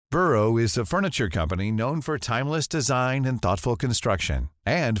Burrow is a furniture company known for timeless design and thoughtful construction,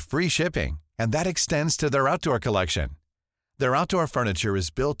 and free shipping, and that extends to their outdoor collection. Their outdoor furniture is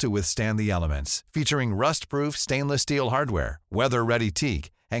built to withstand the elements, featuring rust-proof stainless steel hardware, weather-ready teak,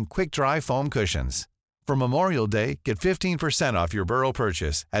 and quick-dry foam cushions. For Memorial Day, get 15% off your Burrow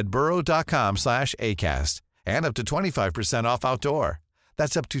purchase at burrow.com/ACAST, and up to 25% off outdoor.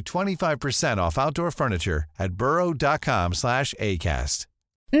 That's up to 25% off outdoor furniture at burrow.com/ACAST.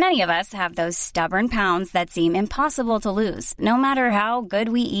 Many of us have those stubborn pounds that seem impossible to lose, no matter how good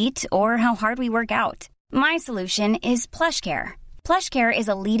we eat or how hard we work out. My solution is PlushCare. PlushCare is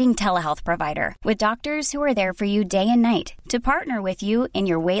a leading telehealth provider with doctors who are there for you day and night to partner with you in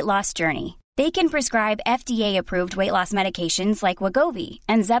your weight loss journey. They can prescribe FDA-approved weight loss medications like Wegovy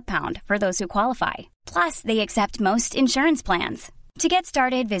and Zepbound for those who qualify. Plus, they accept most insurance plans. To get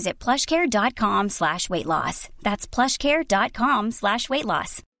started, visit plushcare.com/weightloss. That's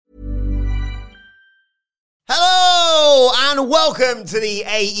plushcare.com/weightloss. Hello and welcome to the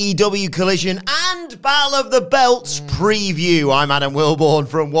AEW Collision and Battle of the Belts preview. I'm Adam Wilborn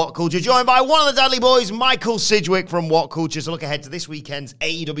from What Culture, joined by one of the Dudley Boys, Michael Sidgwick from What Culture, to look ahead to this weekend's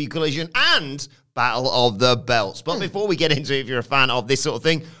AEW Collision and Battle of the Belts. But before we get into it, if you're a fan of this sort of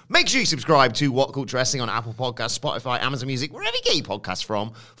thing, make sure you subscribe to What Culture Wrestling on Apple Podcasts, Spotify, Amazon Music, wherever you get your podcasts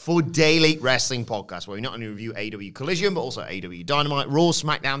from, for daily wrestling podcasts, where we not only review AEW Collision, but also AEW Dynamite, Raw,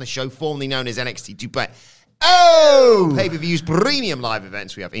 SmackDown, the show formerly known as NXT 2Play. Pay-per-views, premium live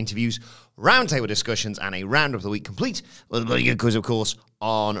events. We have interviews, roundtable discussions, and a round of the week complete with a bloody good quiz, of course,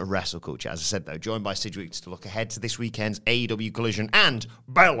 on Wrestle Culture. As I said, though, joined by Sidgwick to look ahead to this weekend's AEW Collision and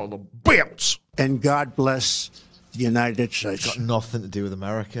Battle of the Belts. And God bless the United States. It's got nothing to do with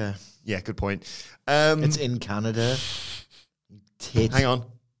America. Yeah, good point. It's in Canada. Tit. Hang on.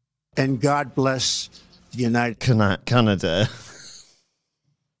 And God bless the United Canada.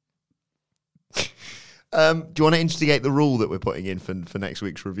 Do you want to instigate the rule that we're putting in for next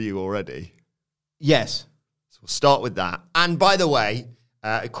week's review already? Yes. So we'll start with that. And by the way,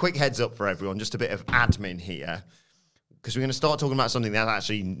 a quick heads up for everyone, just a bit of admin here, because we're going to start talking about something that's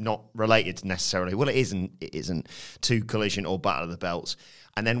actually not related necessarily. Well, it isn't to Collision or Battle of the Belts.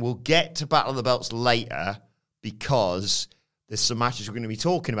 And then we'll get to Battle of the Belts later, because there's some matches we're going to be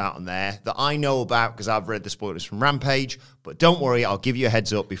talking about on there that I know about because I've read the spoilers from Rampage. But don't worry, I'll give you a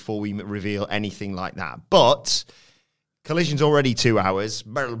heads up before we reveal anything like that. But Collision's already 2 hours.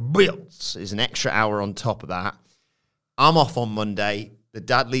 Battle of the Belts is an extra hour on top of that. I'm off on Monday. The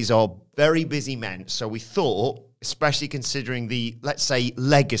Dudleys are very busy men. So we thought, especially considering the, let's say,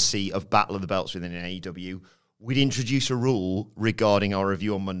 legacy of Battle of the Belts within AEW, we'd introduce a rule regarding our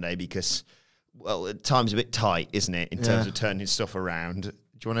review on Monday because, well, time's a bit tight, isn't it, in terms of turning stuff around. Do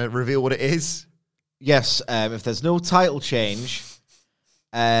you want to reveal what it is? Yes, if there's no title change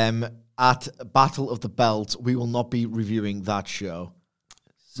at Battle of the Belt, we will not be reviewing that show.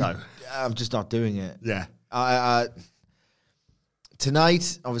 So I'm just not doing it. Yeah.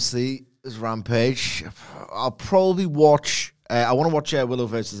 Tonight, obviously, is Rampage. I'll probably watch... I want to watch Willow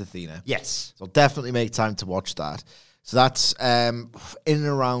versus Athena. Yes. So I'll definitely make time to watch that. So that's in and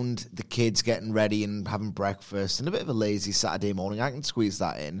around the kids getting ready and having breakfast and a bit of a lazy Saturday morning. I can squeeze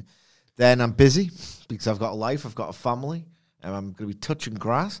that in. Then I'm busy because I've got a life, I've got a family, and I'm going to be touching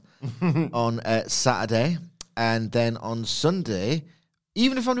grass on Saturday. And then on Sunday,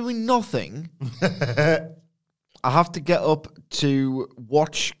 even if I'm doing nothing, I have to get up to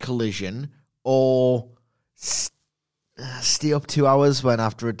watch Collision or stay up 2 hours when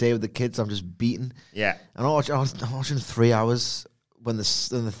after a day with the kids I'm just beaten. Yeah. And I'm watching 3 hours when the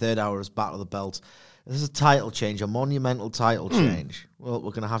third hour is Battle of the Belts. This is a title change, a monumental title change. Well,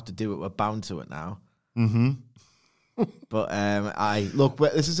 we're going to have to do it. We're bound to it now. Mm-hmm. But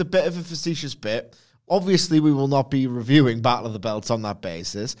this is a bit of a facetious bit. Obviously, we will not be reviewing Battle of the Belts on that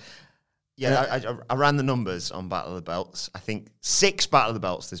basis. Yeah, I ran the numbers on Battle of the Belts. I think 6 Battle of the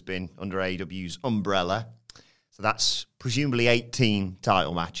Belts there's been under AEW's umbrella. So that's presumably 18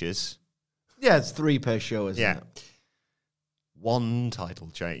 title matches. Yeah, it's 3 per show, isn't it? 1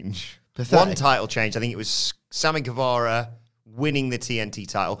 title change. Pathetic. 1 title change. I think it was Sammy Guevara winning the TNT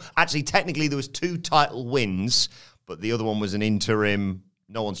title. Actually, technically, there was 2 title wins, but the other one was an interim,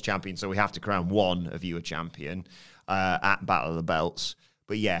 no one's champion, so we have to crown one of you a champion at Battle of the Belts.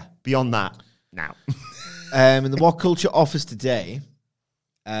 But yeah, beyond that, now. In the What Culture office today,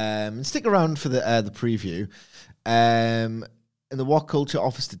 and stick around for the preview, in the What Culture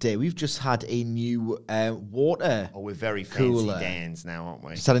office today, we've just had a new water we're very cooler. fancy Dans now, aren't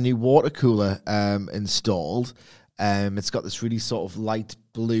we? Just had a new water cooler installed. It's got this really sort of light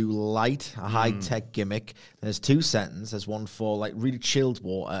blue light, a high-tech gimmick. There's 2 settings. There's one for like really chilled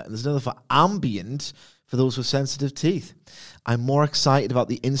water, and there's another for ambient for those with sensitive teeth. I'm more excited about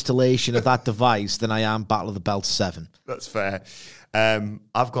the installation of that device than I am Battle of the Belts 7. That's fair.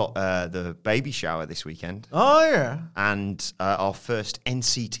 I've got the baby shower this weekend. Oh, yeah. And our first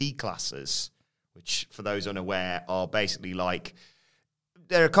NCT classes, which, for those unaware, are basically like...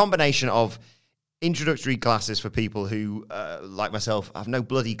 They're a combination of introductory classes for people who, like myself, have no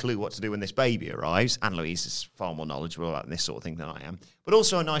bloody clue what to do when this baby arrives. And Louise is far more knowledgeable about this sort of thing than I am. But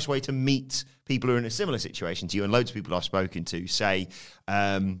also a nice way to meet people who are in a similar situation to you. And loads of people I've spoken to say,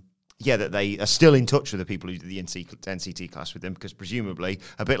 that they are still in touch with the people who do the NCT class with them, because presumably,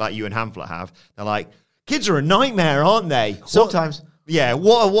 a bit like you and Hamlet have, they're like, kids are a nightmare, aren't they? Sometimes.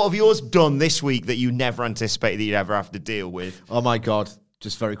 What have yours done this week that you never anticipated that you'd ever have to deal with? Oh, my God.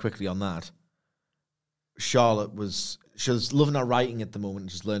 Just very quickly on that. Charlotte she was loving her writing at the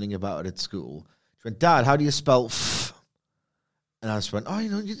moment. She's learning about it at school. She went, Dad, how do you spell f? And I just went,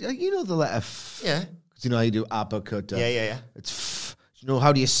 you know the letter f. Yeah. Because you know how you do abacada. Yeah. It's f. You know,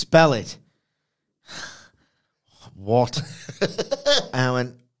 how do you spell it? What? And I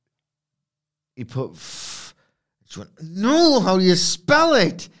went, you put f. She went, no, how do you spell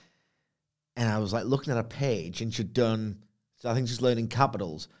it? And I was like looking at a page, and she'd done, so I think she's learning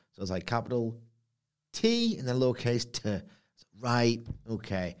capitals. So I was like, capital T and then lowercase t. Right,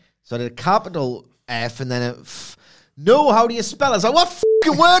 okay. So I did a capital F and then a f. No, how do you spell it? I was like, what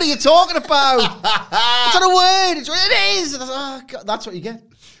fucking word are you talking about? It's not a word. It's what it is. And I was like, oh, God, that's what you get.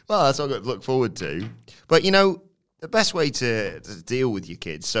 Well, that's what I've got to look forward to. But, the best way to deal with your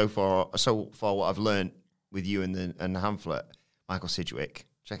kids so far what I've learned with you and Hamlet, Michael Sidgwick,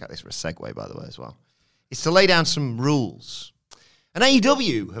 check out this for a segue, by the way, as well, is to lay down some rules. And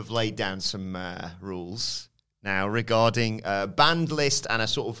AEW have laid down some rules now regarding a banned list and a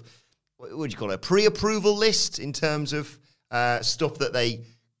sort of, what would you call it, a pre-approval list in terms of stuff that they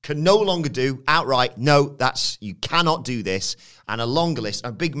can no longer do outright. No, you cannot do this. And a longer list,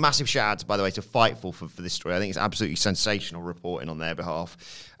 a big, massive shout out, by the way, to Fightful for this story. I think it's absolutely sensational reporting on their behalf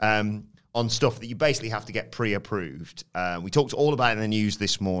on stuff that you basically have to get pre-approved. We talked all about it in the news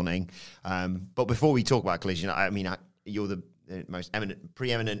this morning. But before we talk about Collision, you're the most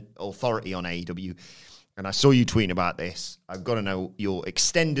preeminent authority on AEW, and I saw you tweeting about this. I've got to know your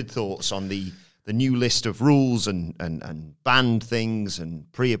extended thoughts on the new list of rules and banned things and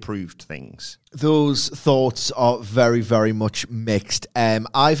pre-approved things. Those thoughts are very, very much mixed.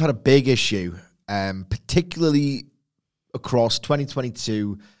 I've had a big issue, particularly across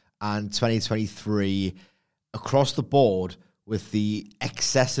 2022 and 2023, across the board, with the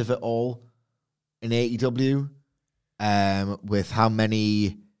excess of it all in AEW. With how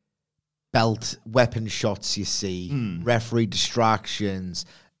many belt weapon shots you see, referee distractions,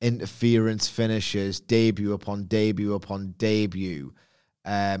 interference finishes, debut upon debut upon debut.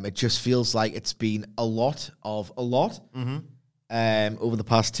 It just feels like it's been a lot over the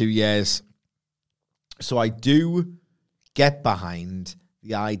past 2 years. So I do get behind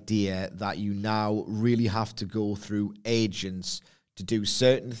the idea that you now really have to go through agents to do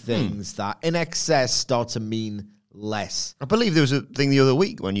certain things that in excess start to mean less. I believe there was a thing the other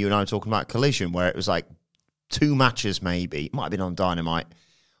week when you and I were talking about Collision where it was like 2 matches maybe, it might have been on Dynamite,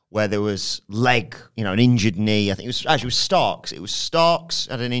 where there was an injured knee. I think it was Starks. It was Starks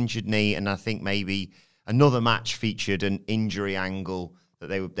had an injured knee, and I think maybe another match featured an injury angle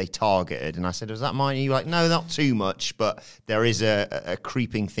that they targeted. And I said, was that mine? And you were like, no, not too much, but there is a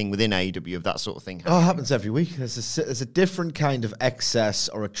creeping thing within AEW of that sort of thing happening. Oh, it happens every week. There's a different kind of excess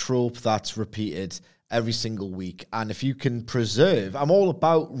or a trope that's repeated every single week. And if you can preserve, I'm all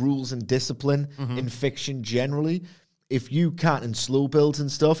about rules and discipline in fiction generally. If you can, in slow builds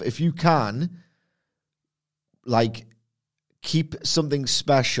and stuff, if you can, keep something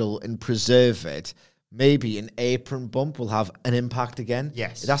special and preserve it, maybe an apron bump will have an impact again.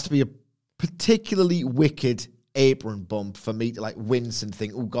 Yes. It has to be a particularly wicked apron bump for me to wince and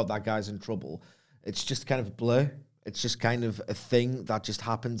think, oh God, that guy's in trouble. It's just kind of a blur. It's just kind of a thing that just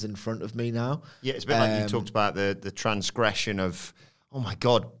happens in front of me now. Yeah, it's a bit like you talked about the transgression of, oh my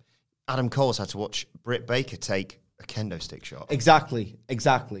God, Adam Cole's had to watch Britt Baker take a kendo stick shot. Exactly.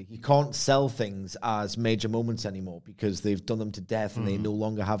 You can't sell things as major moments anymore because they've done them to death and they no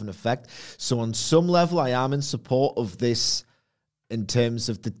longer have an effect. So on some level, I am in support of this in terms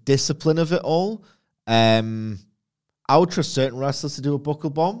of the discipline of it all. I would trust certain wrestlers to do a buckle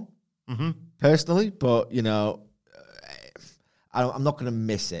bomb, personally, but, I'm not going to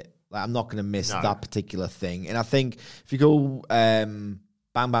miss it. I'm not going to miss that particular thing. And I think if you go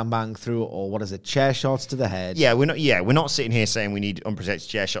bang, bang, bang through, or what is it, chair shots to the head. Yeah, we're not sitting here saying we need unprotected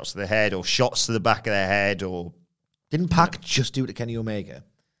chair shots to the head or shots to the back of their head or... Didn't Pac just do it to Kenny Omega?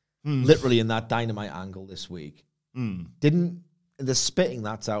 Literally in that Dynamite angle this week. Didn't... The spitting,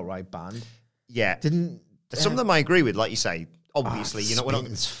 that's outright banned. Yeah. Didn't... Some of them I agree with, like you say. Obviously, we're not...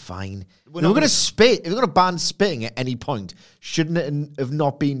 It's fine. We're going to spit. If we're going to ban spitting at any point, shouldn't it have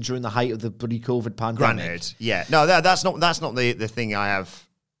not been during the height of the bloody COVID pandemic? Granted, yeah. No, that's not the thing I have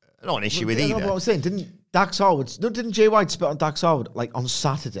not an issue with either. What I was saying, didn't Jay White spit on Dax Harwood like on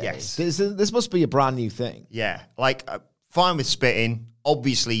Saturday? Yes. This must be a brand new thing. Yeah, like fine with spitting.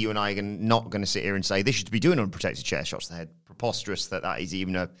 Obviously, you and I are not going to sit here and say they should be doing unprotected chair shots to the head. Preposterous that is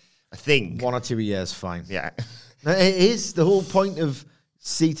even a thing. 1 or 2 years, fine. Yeah. It is. The whole point of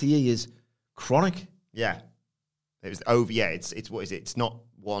CTE is chronic. Yeah. It was over. Yeah, it's what is it? It's not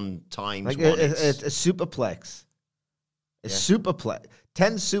one times like one. A superplex. A superplex.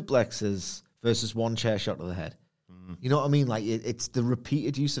 10 suplexes versus 1 chair shot to the head. You know what I mean? Like it's the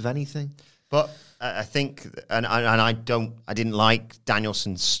repeated use of anything. But I think, and I didn't like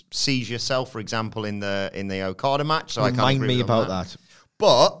Danielson's seizure yourself, for example, in the Okada match. So Remind I can't agree me with about that.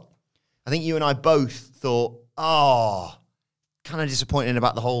 But I think you and I both thought, kind of disappointing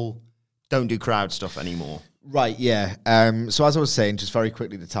about the whole don't do crowd stuff anymore. Right, yeah. So as I was saying, just very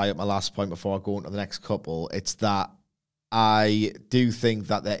quickly to tie up my last point before I go on to the next couple, it's that I do think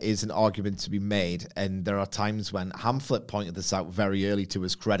that there is an argument to be made, and there are times when Hamflet pointed this out very early to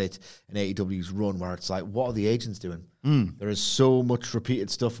his credit in AEW's run, where it's like, what are the agents doing? There is so much repeated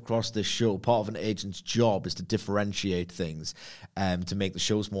stuff across this show. Part of an agent's job is to differentiate things, to make the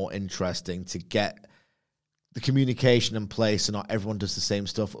shows more interesting, to get the communication in place so not everyone does the same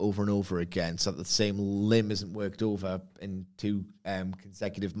stuff over and over again, so that the same limb isn't worked over in 2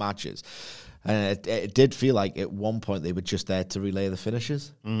 consecutive matches. And it did feel like at one point they were just there to relay the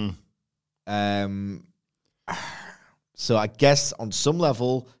finishes. So I guess on some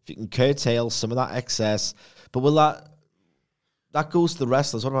level, if you can curtail some of that excess, but will that goes to the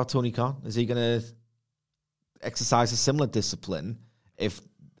wrestlers. What about Tony Khan? Is he going to exercise a similar discipline if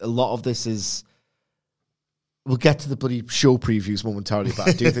a lot of this is... We'll get to the bloody show previews momentarily, but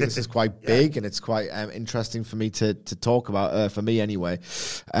I do think this is quite big and it's quite interesting for me to talk about, for me anyway.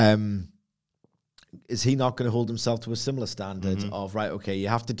 Is he not going to hold himself to a similar standard of, right, okay, you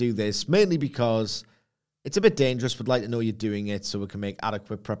have to do this, mainly because it's a bit dangerous, we'd like to know you're doing it so we can make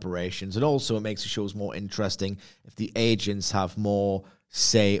adequate preparations, and also it makes the shows more interesting if the agents have more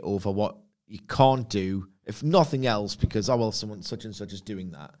say over what you can't do, if nothing else, because, someone such and such is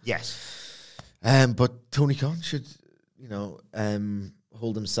doing that. Yes. But Tony Khan should,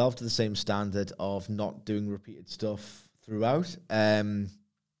 hold himself to the same standard of not doing repeated stuff throughout.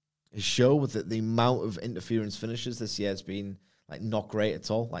 His show with the amount of interference finishes this year has been not great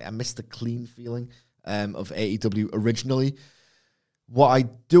at all. I miss the clean feeling of AEW originally. What I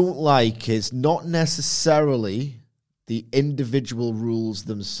don't like is not necessarily the individual rules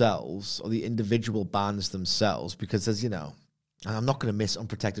themselves or the individual bans themselves, because as you know, I'm not going to miss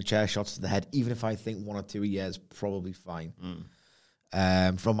unprotected chair shots to the head, even if I think 1 or 2 a year is probably fine.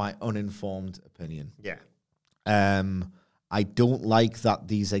 From my uninformed opinion. Yeah. I don't like that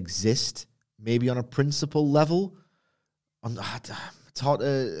these exist, maybe on a principle level. It's hard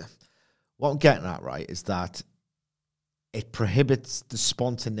to... What I'm getting at, right, is that it prohibits the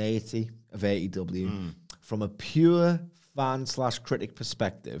spontaneity of AEW from a pure fan/critic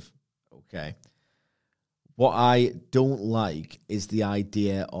perspective, okay? What I don't like is the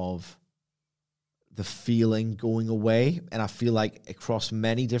idea of the feeling going away, and I feel like across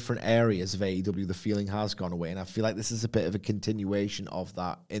many different areas of AEW, the feeling has gone away, and I feel like this is a bit of a continuation of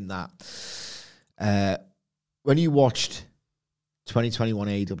that, in that when you watched 2021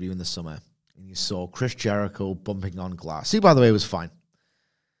 AEW in the summer, and you saw Chris Jericho bumping on glass, who, by the way, was fine,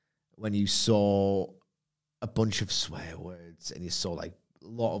 when you saw a bunch of swear words, and you saw a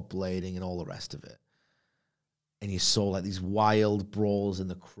lot of blading and all the rest of it, and you saw these wild brawls in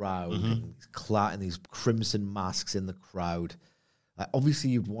the crowd, and these crimson masks in the crowd.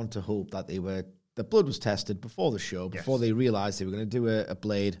 Obviously, you'd want to hope that the blood was tested before the show, before they realized they were going to do a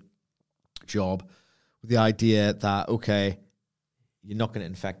blade job, with the idea that, okay, you're not going to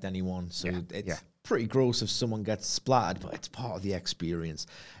infect anyone, so it's pretty gross if someone gets splattered, but it's part of the experience.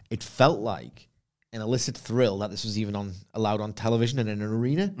 It felt like an illicit thrill that this was even allowed on television and in an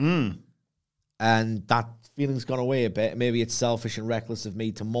arena. And that feeling's gone away a bit. Maybe it's selfish and reckless of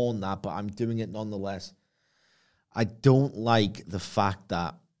me to mourn that, but I'm doing it nonetheless. I don't like the fact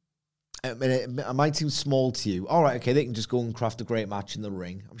that, it might seem small to you. All right, okay, they can just go and craft a great match in the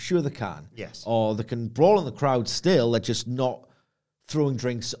ring. I'm sure they can. Yes. Or they can brawl in the crowd still. They're just not throwing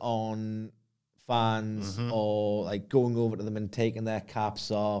drinks on fans or like going over to them and taking their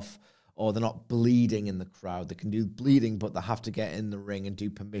caps off, or they're not bleeding in the crowd. They can do bleeding, but they have to get in the ring and do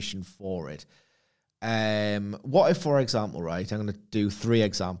permission for it. What if, for example, right, I'm going to do 3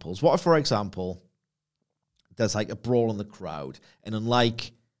 examples. What if, for example, there's like a brawl in the crowd, and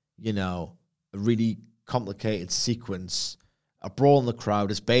unlike, a really complicated sequence, a brawl in the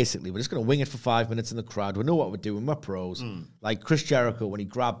crowd is basically, we're just going to wing it for 5 minutes in the crowd. We know what we're doing. We're pros. Like Chris Jericho, when he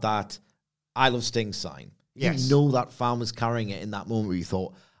grabbed that I Love Sting sign, yes. you know that fan was carrying it in that moment where you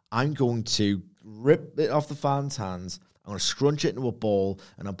thought, I'm going to rip it off the fan's hands, I'm going to scrunch it into a ball,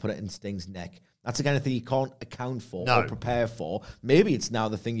 and I'll put it in Sting's neck. That's the kind of thing you can't account for or prepare for. Maybe it's now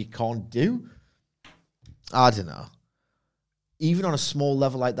the thing you can't do. I don't know. Even on a small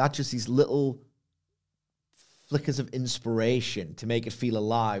level like that, just these little flickers of inspiration to make it feel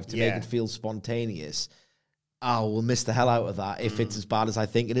alive, to make it feel spontaneous. We'll miss the hell out of that if it's as bad as I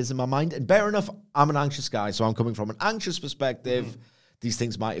think it is in my mind. And fair enough, I'm an anxious guy, so I'm coming from an anxious perspective. These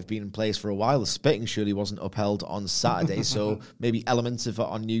things might have been in place for a while. The spitting surely wasn't upheld on Saturday, so maybe elements of it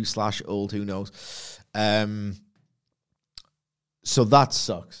are new/old, who knows. So that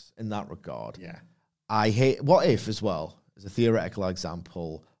sucks in that regard. Yeah. I hate, what if as well, as a theoretical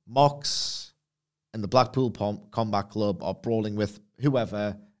example, Mox and the Blackpool Combat Club are brawling with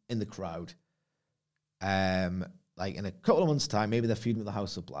whoever in the crowd. Like in a couple of months' time, maybe they're feuding with the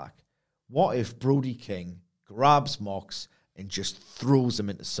House of Black. What if Brody King grabs Mox and just throws him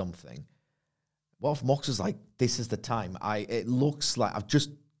into something? What if Mox is like, this is the time. It looks like I've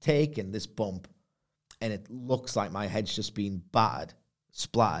just taken this bump and it looks like my head's just been battered,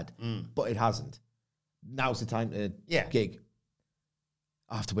 splattered, but it hasn't. Now's the time to gig.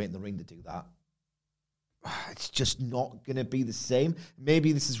 I have to wait in the ring to do that. It's just not going to be the same.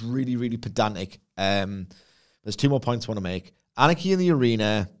 Maybe this is really, really pedantic. There's 2 more points I want to make. Anarchy in the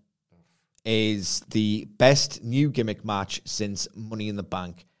Arena is the best new gimmick match since Money in the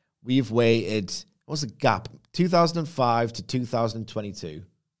Bank. We've waited, what's the gap? 2005 to 2022.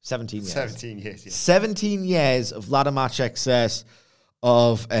 17 years. 17 years, yeah. 17 years of ladder match excess,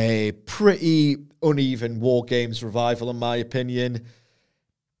 of a pretty uneven War Games revival, in my opinion.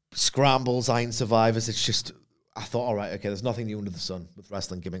 Scrambles, Iron Survivors. It's just, I thought, all right, okay, there's nothing new under the sun with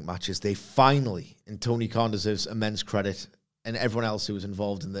wrestling gimmick matches. They finally, and Tony Khan deserves immense credit, and everyone else who was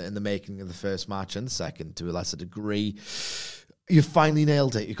involved in the making of the first match and the second to a lesser degree, you finally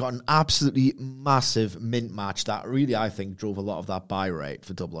nailed it. You got an absolutely massive mint match that really, I think, drove a lot of that buy rate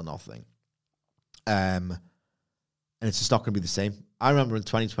for Double or Nothing. And it's just not going to be the same. I remember in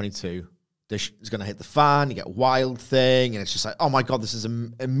 2022, this is going to hit the fan, you get Wild Thing, and it's just like, oh my God, this is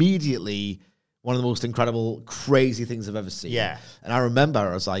immediately one of the most incredible, crazy things I've ever seen. Yeah. And I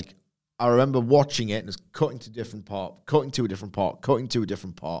remember watching it, and it's cutting to a different part, cutting to a different part, cutting to a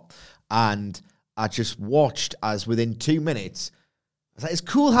different part. And I just watched as within 2 minutes, I was like, is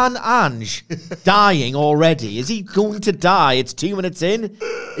Cool Hand Ange dying already? Is he going to die? It's 2 minutes in.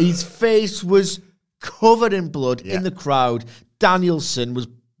 His face was covered in blood in the crowd. Danielson was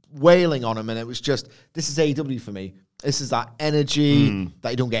wailing on him, and it was just, this is AEW for me. This is that energy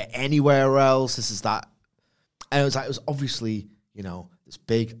that you don't get anywhere else. This is that, and it was obviously, this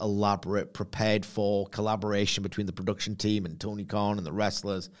big, elaborate, prepared for collaboration between the production team and Tony Khan and the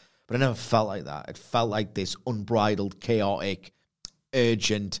wrestlers, but it never felt like that. It felt like this unbridled, chaotic,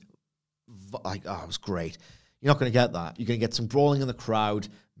 urgent, it was great. You're not going to get that. You're going to get some brawling in the crowd,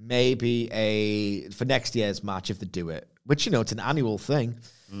 maybe for next year's match if they do it, which, it's an annual thing.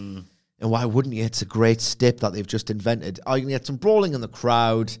 And why wouldn't you? It's a great stip that they've just invented. Are you going to get some brawling in the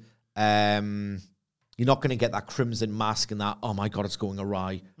crowd? You're not going to get that crimson mask and that, oh my God, it's going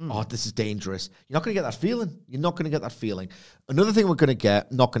awry. Oh, this is dangerous. You're not going to get that feeling. You're not going to get that feeling. Another thing we're going to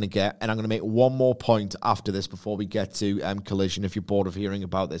get, not going to get, and I'm going to make one more point after this before we get to Collision, if you're bored of hearing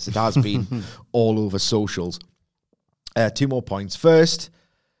about this. It has been all over socials. 2 more points. First,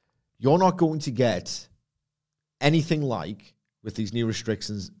 you're not going to get anything like, with these new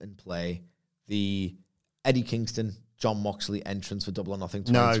restrictions in play, the Eddie Kingston, Jon Moxley entrance for Double or Nothing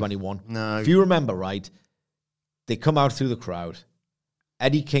 2021. No. If you remember, right, they come out through the crowd.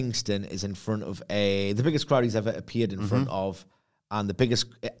 Eddie Kingston is in front of the biggest crowd he's ever appeared in front of, and the biggest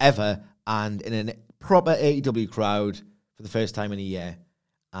ever, and in a proper AEW crowd for the first time in a year.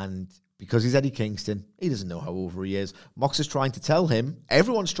 And because he's Eddie Kingston, he doesn't know how over he is. Mox is trying to tell him,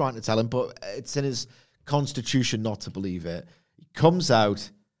 everyone's trying to tell him, but it's in his constitution not to believe it. He comes out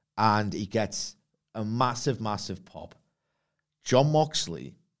and he gets a massive, massive pop. Jon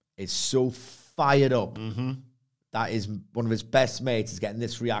Moxley is so fired up that is one of his best mates is getting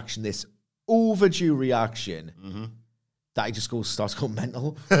this reaction, this overdue reaction. that he just starts going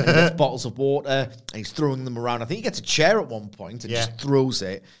mental and he gets bottles of water and he's throwing them around. I think he gets a chair at one point and just throws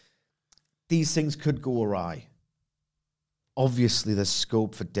it. These things could go awry. Obviously, there's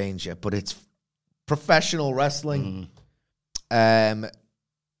scope for danger, but it's professional wrestling. You're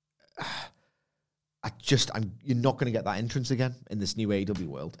not going to get that entrance again in this new AEW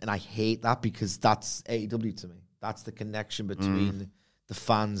world. And I hate that because that's AEW to me. That's the connection between the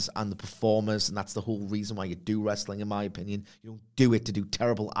fans and the performers. And that's the whole reason why you do wrestling, in my opinion. You don't do it to do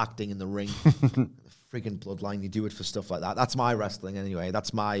terrible acting in the ring. The friggin' bloodline, you do it for stuff like that. That's my wrestling anyway.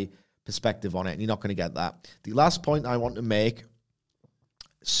 That's my perspective on it. And you're not going to get that. The last point I want to make,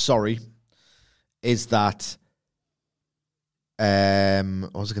 is that,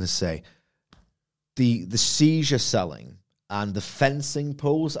 what was I going to say? The seizure selling and the fencing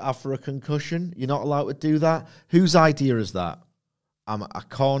pose after a concussion, you're not allowed to do that. Whose idea is that? I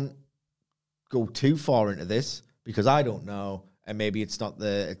can't go too far into this because I don't know, and maybe it's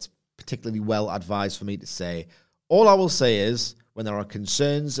particularly well advised for me to say. All I will say is, when there are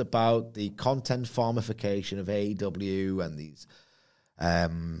concerns about the content farmification of AEW and these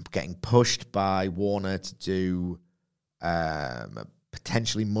getting pushed by Warner to do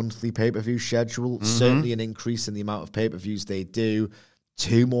potentially monthly pay-per-view schedule, certainly an increase in the amount of pay-per-views they do,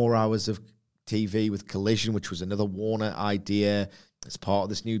 2 more hours of TV with Collision, which was another Warner idea as part of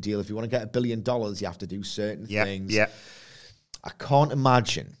this new deal. If you want to get $1 billion, you have to do certain things. Yeah. I can't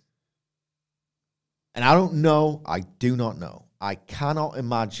imagine, and I don't know, I do not know, I cannot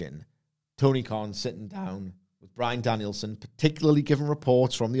imagine Tony Khan sitting down with Bryan Danielson, particularly given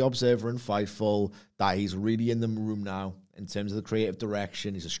reports from The Observer and Fightful that he's really in the room now in terms of the creative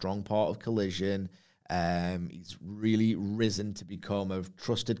direction. He's a strong part of Collision. He's really risen to become a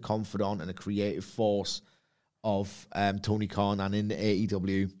trusted confidant and a creative force of Tony Khan and in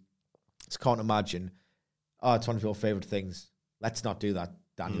AEW. Just can't imagine, it's one of your favorite things. Let's not do that,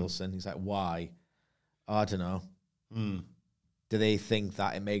 Danielson. He's like, why? I don't know. Do they think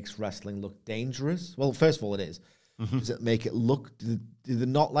that it makes wrestling look dangerous? Well, first of all, it is. Does it make it look... Do they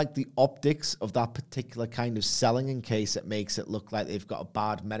not like the optics of that particular kind of selling in case it makes it look like they've got a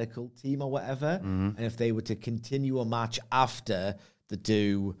bad medical team or whatever? And if they were to continue a match after they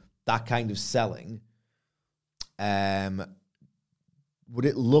do that kind of selling, would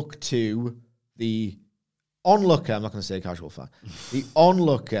it look to the onlooker, I'm not going to say a casual fan, the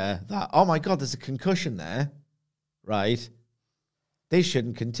onlooker that, oh my God, there's a concussion there, right? They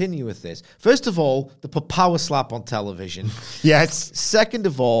shouldn't continue with this. First of all, they put power slap on television. Yes. Second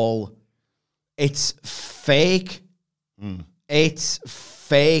of all, it's fake. It's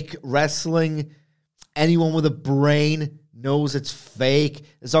fake wrestling. Anyone with a brain knows it's fake.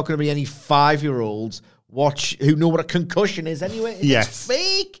 There's not going to be any 5-year-olds who know what a concussion is anyway. It's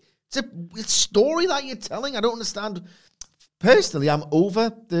fake. It's a story that you're telling. I don't understand. Personally, I'm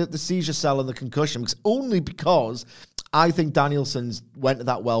over the seizure cell and the concussion only because I think Danielson's went to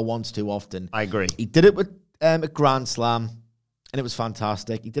that well once too often. I agree. He did it with at Grand Slam, and it was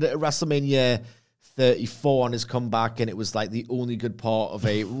fantastic. He did it at WrestleMania 34 on his comeback, and it was like the only good part of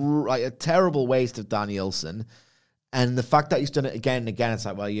a terrible waste of Danielson. And the fact that he's done it again and again, it's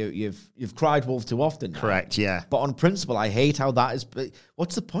like, well, you've cried wolf too often now. Correct, yeah. But on principle, I hate how that is.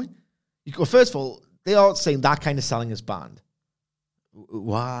 What's the point? First of all, they are saying that kind of selling is banned.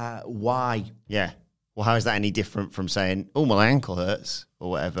 Why? Yeah. Well, how is that any different from saying, oh, my ankle hurts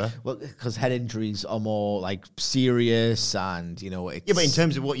or whatever? Well, because head injuries are more like serious and, it's... Yeah, but in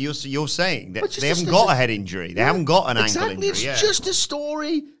terms of what you're saying, that they haven't got a head injury. They haven't got an ankle injury. It's just a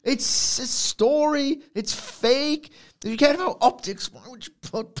story. It's a story. It's fake. If you care about optics, why would you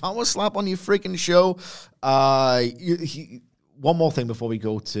put power slap on your freaking show? One more thing before we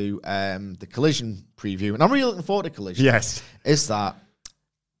go to the Collision preview, and I'm really looking forward to Collision. Yes. Is that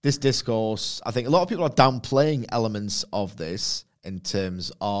this discourse, I think a lot of people are downplaying elements of this in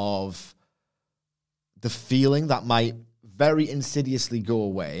terms of the feeling that might very insidiously go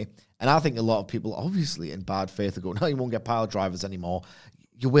away. And I think a lot of people, obviously in bad faith, are going, no, you won't get pile drivers anymore.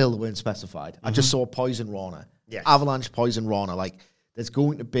 You will, they weren't specified. I just saw Poison Rana. Yes. Avalanche Poison Rana. Like, there's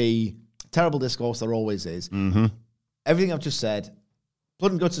going to be terrible discourse, there always is. Everything I've just said,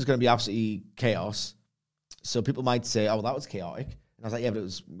 Blood and Guts is going to be absolutely chaos. So people might say, oh, well, that was chaotic. And I was like, yeah, but it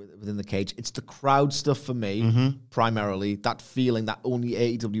was within the cage. It's the crowd stuff for me, primarily. That feeling that only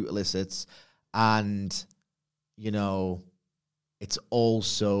AEW elicits. And, it's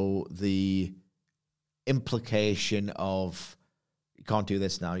also the implication of, you can't do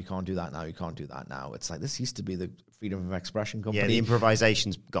this now, you can't do that now, you can't do that now. It's like, this used to be the freedom of expression company. Yeah, the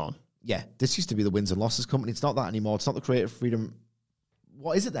improvisation's gone. Yeah, this used to be the wins and losses company. It's not that anymore. It's not the creative freedom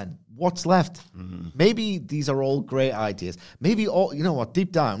what is it then? What's left? Maybe these are all great ideas. Maybe all, you know what,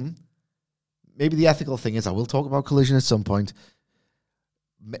 deep down, maybe the ethical thing is, I will talk about Collision at some point.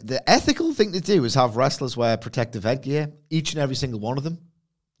 The ethical thing to do is have wrestlers wear protective headgear, each and every single one of them.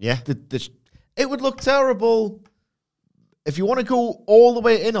 Yeah. It would look terrible. If you want to go all the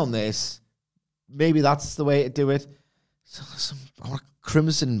way in on this, maybe that's the way to do it. I want a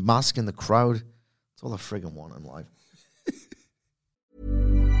crimson mask in the crowd. That's all I friggin' want in life.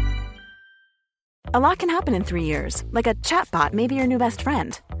 A lot can happen in 3 years, like a chatbot may be your new best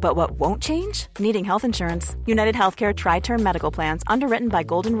friend. But what won't change? Needing health insurance. United Healthcare Tri-Term Medical Plans, underwritten by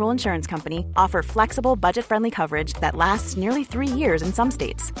Golden Rule Insurance Company, offer flexible, budget-friendly coverage that lasts nearly 3 years in some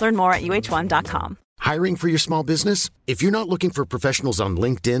states. Learn more at uh1.com. Hiring for your small business? If you're not looking for professionals on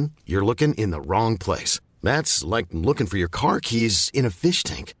LinkedIn, you're looking in the wrong place. That's like looking for your car keys in a fish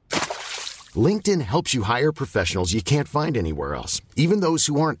tank. LinkedIn helps you hire professionals you can't find anywhere else, even those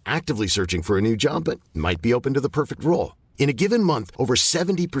who aren't actively searching for a new job but might be open to the perfect role. In a given month, over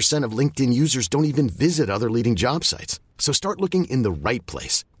 70% of LinkedIn users don't even visit other leading job sites. So start looking in the right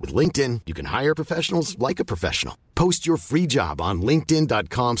place. With LinkedIn, you can hire professionals like a professional. Post your free job on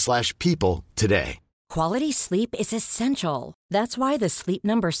linkedin.com/people today. Quality sleep is essential. That's why the Sleep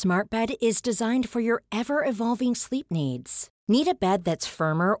Number Smart Bed is designed for your ever-evolving sleep needs. Need a bed that's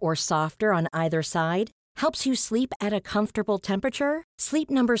firmer or softer on either side? Helps you sleep at a comfortable temperature? Sleep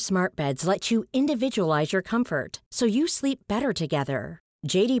Number Smart Beds let you individualize your comfort, so you sleep better together.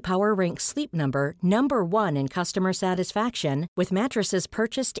 J.D. Power ranks Sleep Number number 1 in customer satisfaction with mattresses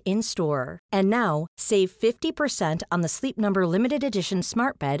purchased in-store. And now, save 50% on the Sleep Number Limited Edition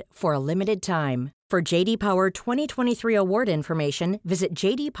Smart Bed for a limited time. For J.D. Power 2023 award information, visit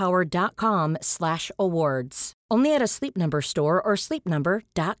jdpower.com/awards. Only at a Sleep Number store or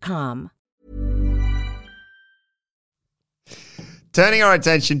sleepnumber.com. Turning our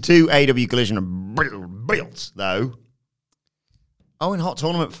attention to AEW Collision and Builds, though. Owen Hart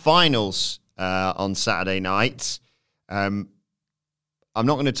Tournament Finals on Saturday night. I'm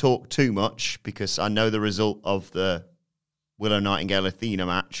not going to talk too much because I know the result of the Willow Nightingale Athena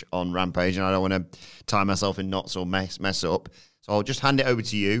match on Rampage, and I don't want to tie myself in knots or mess up. So I'll just hand it over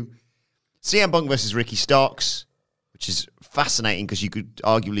to you. CM Punk versus Ricky Starks, which is fascinating because you could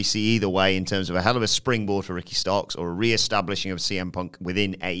arguably see either way in terms of a hell of a springboard for Ricky Starks or a re-establishing of CM Punk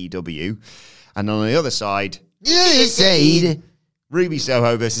within AEW. And on the other side, Ruby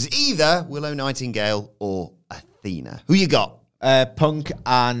Soho versus either Willow Nightingale or Athena. Who you got? Punk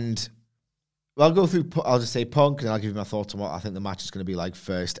and... Well, I'll just say Punk, and I'll give you my thoughts on what I think the match is going to be like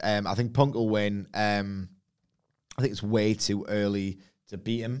first. I think Punk will win. I think it's way too early to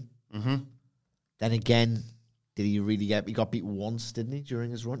beat him. Mm-hmm. Then again, did he really he got beat once, didn't he,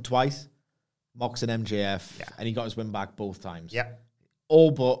 during his run? Twice? Mox and MJF, and he got his win back both times. Yeah.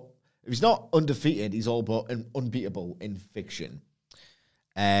 All but, if he's not undefeated, he's all but unbeatable in fiction.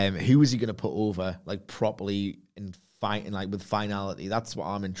 Who is he going to put over, like, properly in fighting, like, with finality? That's what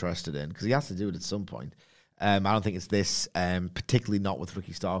I'm interested in, because he has to do it at some point. I don't think it's this, particularly not with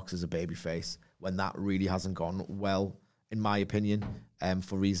Ricky Starks as a babyface, when that really hasn't gone well, in my opinion,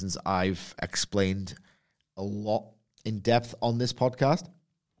 for reasons I've explained a lot in depth on this podcast.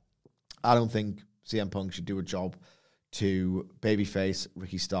 I don't think CM Punk should do a job to babyface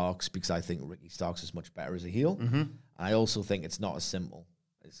Ricky Starks, because I think Ricky Starks is much better as a heel. Mm-hmm. I also think it's not as simple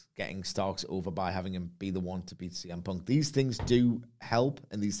as getting Starks over by having him be the one to beat CM Punk. These things do help,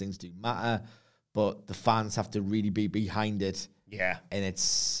 and these things do matter, but the fans have to really be behind it. Yeah. And I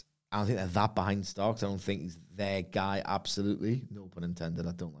don't think they're that behind Starks. I don't think he's their guy, absolutely. No pun intended.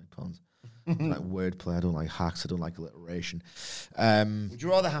 I don't like puns. I don't like wordplay. I don't like hacks. I don't like alliteration. Would you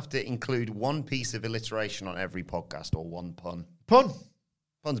rather have to include one piece of alliteration on every podcast or one pun? Pun.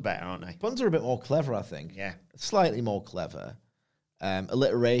 Puns better, aren't they? Puns are a bit more clever, I think. Yeah. Slightly more clever.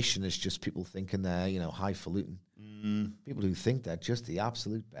 Alliteration is just people thinking they're, highfalutin. People who think they're just the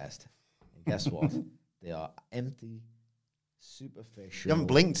absolute best. And guess what? They are empty, superficial. You haven't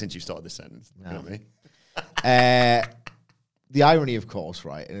blinked since you started this sentence. No. You know what I mean? The irony, of course,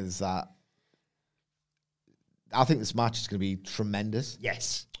 right, is that I think this match is going to be tremendous.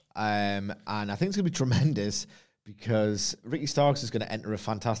 Yes. And I think it's going to be tremendous because Ricky Starks is going to enter a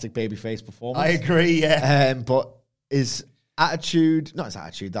fantastic babyface performance. I agree, yeah. But his attitude, not his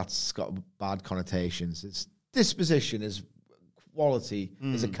attitude, that's got bad connotations. His disposition, his quality,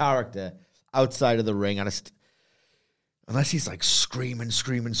 as a character outside of the ring, and unless he's like screaming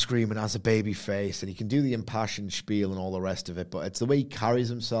as a baby face, and he can do the impassioned spiel and all the rest of it, but it's the way he carries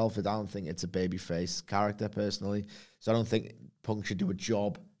himself. I don't think it's a baby face character, personally. So I don't think Punk should do a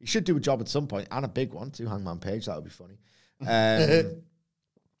job. He should do a job at some point, and a big one too. Hangman Page, that would be funny.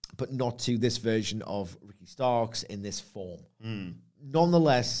 but not to this version of Ricky Starks in this form.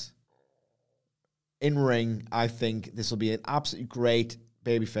 Nonetheless, in ring, I think this will be an absolutely great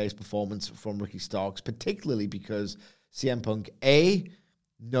babyface performance from Ricky Starks, particularly because CM Punk, A,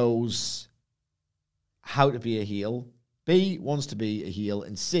 knows how to be a heel, B, wants to be a heel,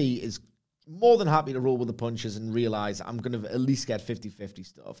 and C, is more than happy to roll with the punches and realize I'm going to at least get 50-50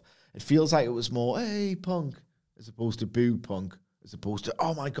 stuff. It feels like it was more, hey, Punk, as opposed to boo Punk, as opposed to,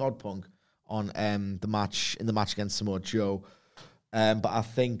 oh my God, Punk, on the match against Samoa Joe. But I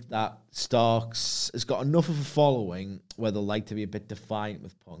think that Starks has got enough of a following where they'll like to be a bit defiant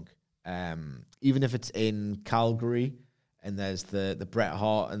with Punk. Even if it's in Calgary and there's the Bret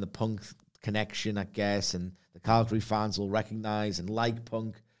Hart and the Punk connection, I guess, and the Calgary fans will recognize and like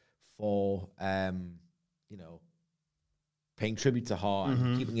Punk for, paying tribute to Hart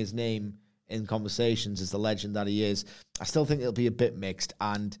and keeping his name in conversations as the legend that he is. I still think it'll be a bit mixed.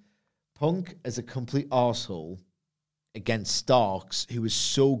 And Punk is a complete arsehole against Starks, who is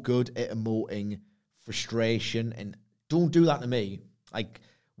so good at emoting frustration. And don't do that to me. Like,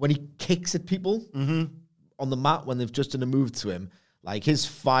 when he kicks at people on the mat when they've just done a move to him, like his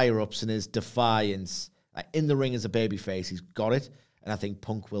fire-ups and his defiance, like in the ring as a babyface, he's got it. And I think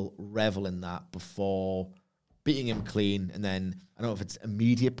Punk will revel in that before beating him clean. And then, I don't know if it's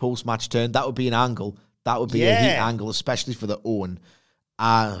immediate post-match turn. That would be an angle. That would be a heat angle, especially for the Owen.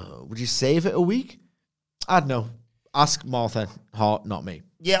 Would you save it a week? I don't know. Ask Martha Hart, not me.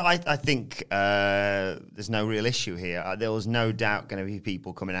 Yeah, I think there's no real issue here. There was no doubt going to be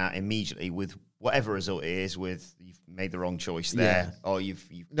people coming out immediately with whatever result it is, with you've made the wrong choice there, or you've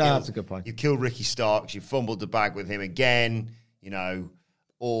that's a good point. You killed Ricky Starks, you've fumbled the bag with him again,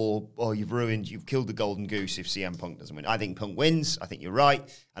 or you've killed the golden goose if CM Punk doesn't win. I think Punk wins. I think you're right,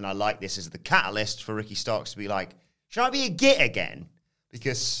 and I like this as the catalyst for Ricky Starks to be like, should I be a git again?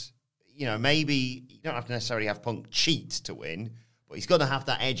 Because maybe you don't have to necessarily have Punk cheat to win, but he's got to have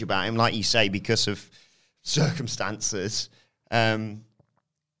that edge about him, like you say, because of circumstances.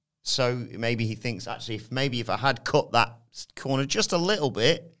 So maybe he thinks, actually, if I had cut that corner just a little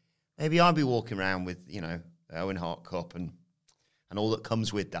bit, maybe I'd be walking around with, the Owen Hart Cup and all that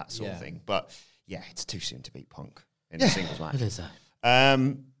comes with that sort of thing. But, yeah, it's too soon to beat Punk in a singles match. It is.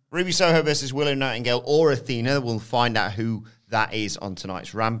 Ruby Soho versus Willow Nightingale or Athena. We'll find out who that is on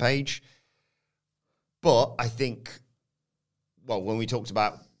tonight's Rampage. But I think, when we talked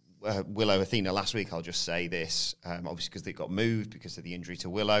about Willow Athena last week, I'll just say this, obviously because they got moved because of the injury to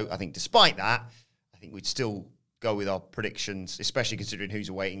Willow. I think despite that, I think we'd still go with our predictions, especially considering who's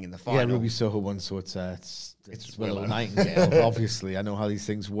awaiting in the final. Yeah, Ruby Soho won, so it's Willow Nightingale. Obviously, I know how these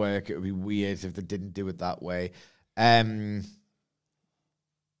things work. It would be weird if they didn't do it that way.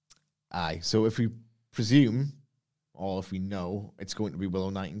 So if we presume, or if we know, it's going to be Willow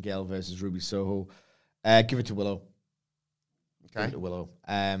Nightingale versus Ruby Soho, give it to Willow. Okay. Give it to Willow.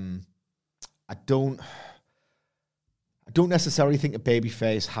 I don't necessarily think a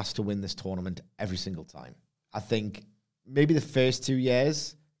babyface has to win this tournament every single time. I think maybe the first 2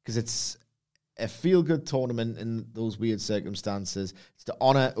 years, because it's a feel-good tournament in those weird circumstances. It's to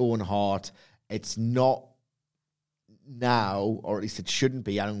honor Owen Hart. It's not now, or at least it shouldn't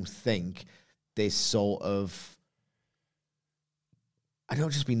be, I don't think, this sort of, I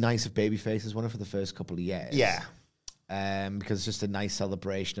don't just be nice if babyfaces won it for the first couple of years. Yeah. Because it's just a nice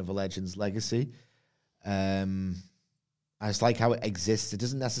celebration of a legend's legacy. I just like how it exists. It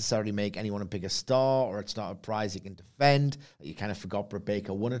doesn't necessarily make anyone a bigger star, or it's not a prize you can defend. You kind of forgot Britt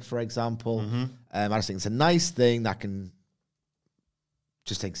Baker won it, for example. I just think it's a nice thing that can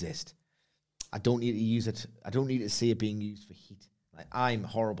just exist. I don't need to use it. I don't need to see it being used for heat. Like, I'm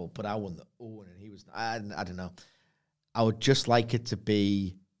horrible, but I won the Owen, and he was. I don't know. I would just like it to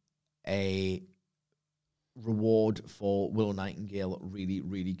be a reward for Willow Nightingale really,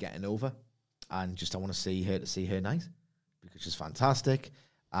 really getting over, and just I want to see her nice, because she's fantastic.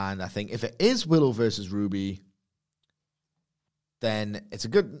 And I think if it is Willow versus Ruby, then it's a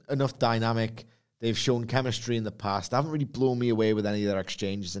good enough dynamic. They've shown chemistry in the past. They haven't really blown me away with any of their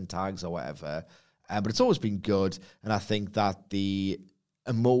exchanges and tags or whatever, but it's always been good. And I think that the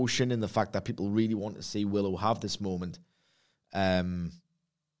emotion and the fact that people really want to see Willow have this moment, I'm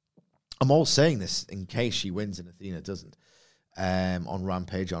all saying this in case she wins and Athena doesn't, on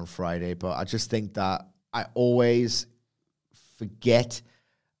Rampage on Friday. But I just think that I always forget,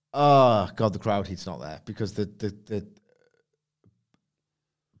 oh God, the crowd heat's not there, because the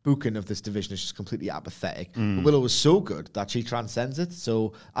booking of this division is just completely apathetic. But Willow was so good that she transcends it.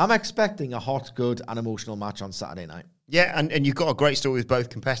 So I'm expecting a hot, good, and emotional match on Saturday night. Yeah, and you've got a great story with both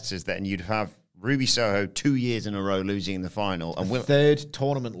competitors then. You'd have Ruby Soho 2 years in a row losing in the final. And third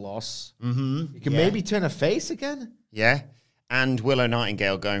tournament loss. Mm-hmm. You can maybe turn a face again. Yeah. And Willow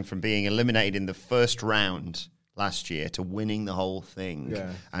Nightingale going from being eliminated in the first round last year to winning the whole thing.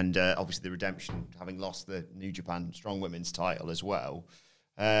 Yeah. And obviously the redemption, having lost the New Japan Strong Women's title as well.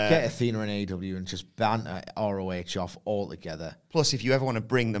 Get Athena and AEW and just ban ROH off altogether. Plus, if you ever want to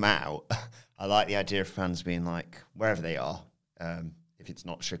bring them out, I like the idea of fans being like, wherever they are, if it's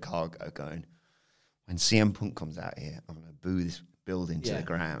not Chicago, going, when CM Punk comes out here, I'm going to boo this building to the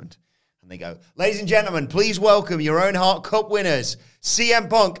ground. And they go, ladies and gentlemen, please welcome your own Hart Cup winners, CM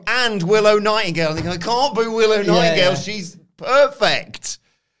Punk and Willow Nightingale. And they go, I can't boo Willow Nightingale. She's perfect.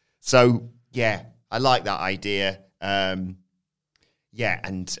 So, yeah, I like that idea. And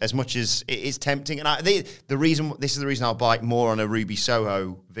as much as it is tempting, and this is the reason I'll bite more on a Ruby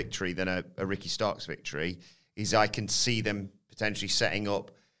Soho victory than a Ricky Starks victory, is I can see them potentially setting up,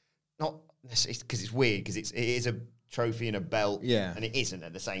 not because it's weird, because it is a trophy and a belt, and it isn't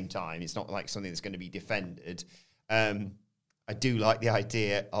at the same time. It's not like something that's going to be defended. I do like the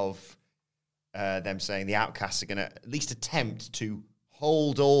idea of them saying the Outcasts are going to at least attempt to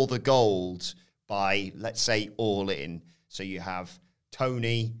hold all the gold by, let's say, All In. So you have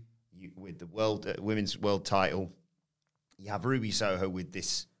Tony with the women's world title. You have Ruby Soho with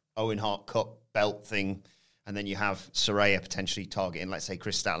this Owen Hart Cup belt thing. And then you have Saraya potentially targeting, let's say,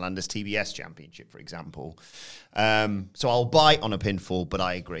 Chris Statlander's TBS championship, for example. So I'll bite on a pinfall, but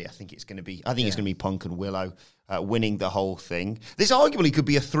I agree. I think it's going to be Punk and Willow winning the whole thing. This arguably could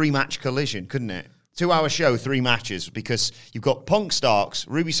be a 3-match collision, couldn't it? 2-hour show, 3 matches, because you've got Punk Starks,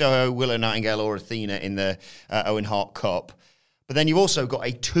 Ruby Soho, Willow Nightingale, or Athena in the Owen Hart Cup. But then you've also got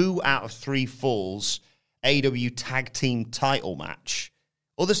a 2 out of 3 falls AEW tag team title match.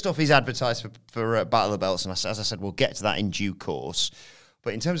 Other stuff is advertised for Battle of the Belts, and as I said, we'll get to that in due course.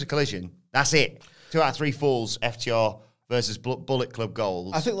 But in terms of collision, that's it. 2 out of 3 falls, FTR versus Bullet Club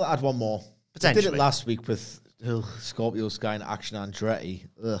Gold. I think they'll add one more. Potentially. They did it last week with Scorpio Sky and Action Andretti.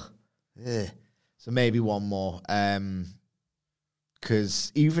 So maybe one more.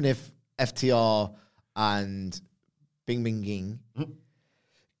 Because even if FTR and Bing Bing Ging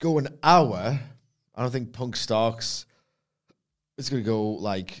go an hour, I don't think Punk Starks... It's going to go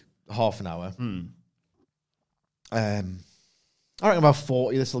like half an hour. I reckon about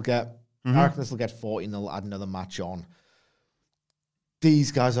 40 this will get. I reckon this will get 40 and they'll add another match on.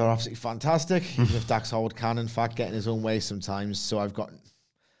 These guys are absolutely fantastic. Even if Dax Howard can, in fact, get in his own way sometimes. So I'm going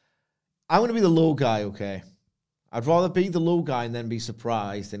to be the low guy, okay? I'd rather be the low guy and then be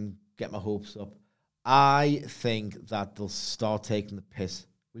surprised and get my hopes up. I think that they'll start taking the piss.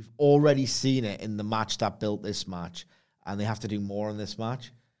 We've already seen it in the match that built this match. And they have to do more in this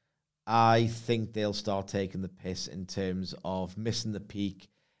match. I think they'll start taking the piss in terms of missing the peak,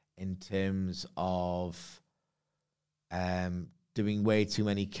 in terms of doing way too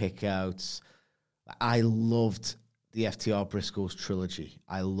many kickouts. I loved the FTR Briscoes trilogy.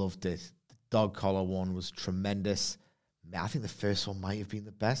 I loved it. The dog collar one was tremendous. I think the first one might have been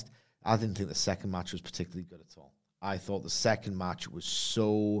the best. I didn't think the second match was particularly good at all. I thought the second match was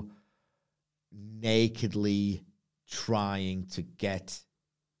so nakedly trying to get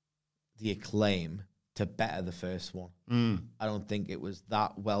the Acclaim to better the first one. I don't think it was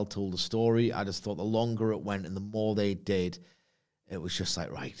that well told a story. I just thought the longer it went and the more they did, it was just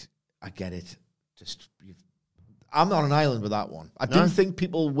like, right, I get it. I'm not on an island with that one. I do think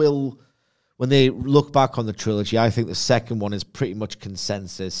people will, when they look back on the trilogy, I think the second one is pretty much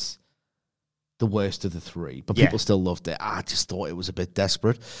consensus the worst of the 3. But people still loved it. I just thought it was a bit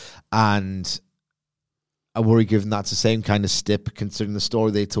desperate. And I worry, given that's the same kind of stip, considering the story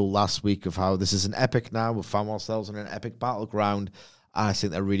they told last week of how this is an epic now, we've found ourselves in an epic battleground. I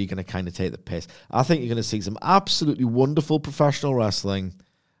think they're really going to kind of take the piss. I think you're going to see some absolutely wonderful professional wrestling,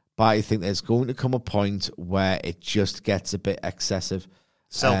 but I think there's going to come a point where it just gets a bit excessive.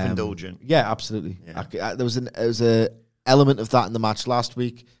 Self-indulgent. Yeah, absolutely. Yeah. There was an element of that in the match last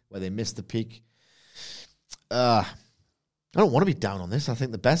week where they missed the peak. I don't want to be down on this. I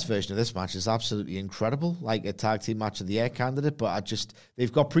think the best version of this match is absolutely incredible, like a tag team match of the year candidate. But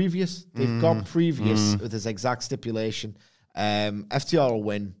they've got previous. They've got previous with this exact stipulation. FTR will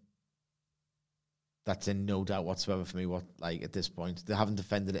win. That's in no doubt whatsoever for me. At this point, they haven't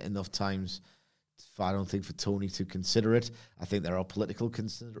defended it enough times. I don't think for Tony to consider it. I think there are political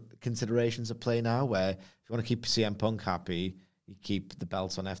considerations at play now. Where if you want to keep CM Punk happy, you keep the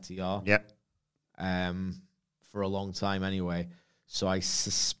belts on FTR. Yep. For a long time anyway. So I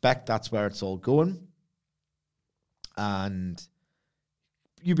suspect that's where it's all going. And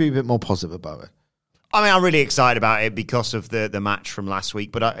you be a bit more positive about it. I mean, I'm really excited about it because of the match from last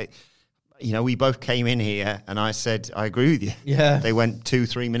week. But we both came in here and I said, I agree with you. Yeah. They went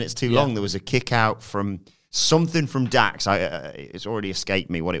 2-3 minutes too long. There was a kick out from something from Dax. It's already escaped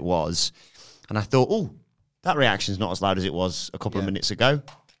me what it was. And I thought, that reaction's not as loud as it was a couple of minutes ago.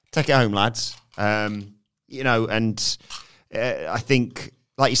 Take it home, lads. And I think,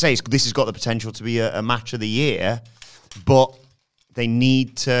 like you say, this has got the potential to be a match of the year, but they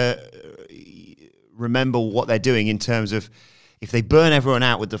need to remember what they're doing in terms of if they burn everyone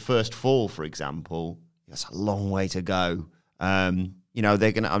out with the first fall, for example, that's a long way to go. They're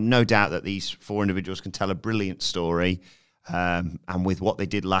going to, I've no doubt that these 4 individuals can tell a brilliant story. And with what they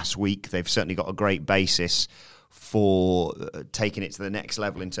did last week, they've certainly got a great basis for taking it to the next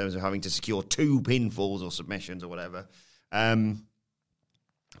level in terms of having to secure 2 pinfalls or submissions or whatever.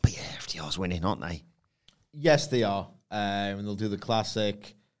 But yeah, FTR's winning, aren't they? Yes, they are. And they'll do the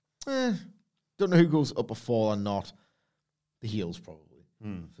classic. Don't know who goes up a fall or not. The heels probably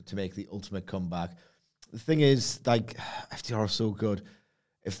to make the ultimate comeback. The thing is, like, FTR are so good.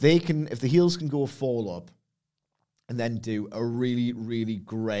 If the heels can go a fall up and then do a really, really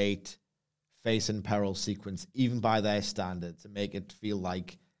great face in peril sequence, even by their standards, and make it feel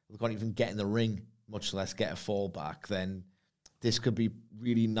like they can't even get in the ring, much less get a fall back, then this could be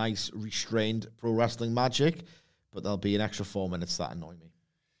really nice, restrained pro wrestling magic, but there'll be an extra 4 minutes that annoy me.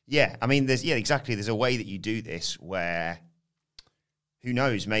 Yeah, I mean, exactly. There's a way that you do this where, who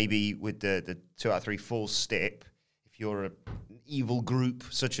knows, maybe with the 2 out of 3 full stip, if you're an evil group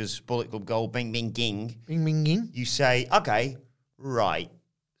such as Bullet Club Gold, bing, bing, ging, bing, bing, ging, you say, okay, right,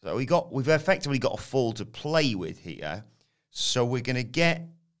 so we've effectively got a fall to play with here, so we're going to get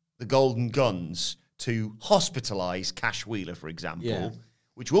the Golden Guns to hospitalize Cash Wheeler, for example,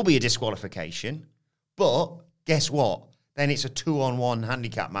 which will be a disqualification, but guess what? Then it's a 2-on-1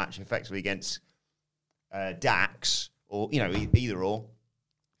 handicap match effectively against Dax, or, either or.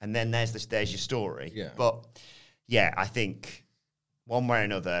 And then there's your story. Yeah. But, yeah, I think one way or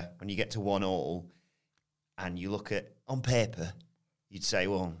another, when you get to 1-1 and you look at, on paper, you'd say,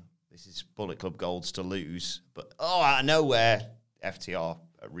 well, this is Bullet Club Gold's to lose. But, out of nowhere, FTR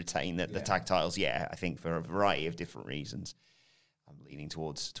retain the tag titles. Yeah, I think for a variety of different reasons. I'm leaning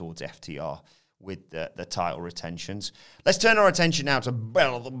towards FTR with the title retentions. Let's turn our attention now to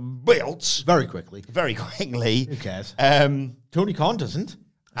Battle of the Belts. Very quickly. Who cares? Tony Khan doesn't.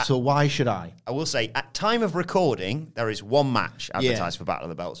 So why should I? I will say, at time of recording, there is one match advertised for Battle of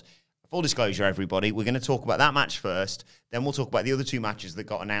the Belts. Full disclosure, everybody, we're going to talk about that match first. Then we'll talk about the other 2 matches that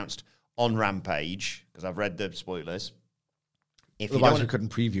got announced on Rampage, because I've read the spoilers. Otherwise, we couldn't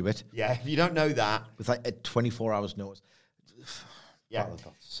preview it. Yeah, if you don't know that. With like a 24 hours notice. Yeah.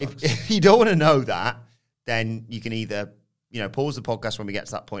 If you don't want to know that, then you can either, pause the podcast when we get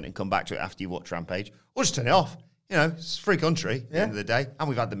to that point and come back to it after you watch Rampage, or just turn it off. It's a free country at the end of the day. And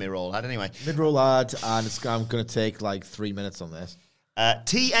we've had the mid-roll ad anyway. Mid-roll ad, and I'm going to take like 3 minutes on this.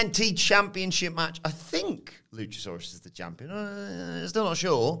 TNT Championship match. I think Luchasaurus is the champion. Still not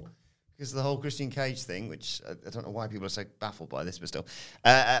sure. Because of the whole Christian Cage thing, which I don't know why people are so baffled by this, but still.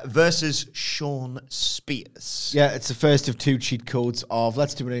 Versus Shawn Spears. Yeah, it's the first of 2 cheat codes of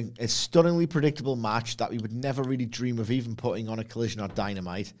let's do a stunningly predictable match that we would never really dream of even putting on a Collision or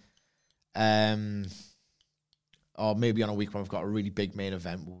Dynamite. Or maybe on a week when we've got a really big main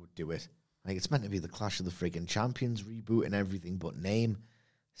event, we would do it. Like, it's meant to be the Clash of the Friggin' Champions reboot and everything but name.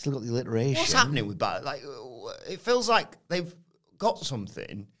 Still got the alliteration. What's happening with that? Like, it feels like they've got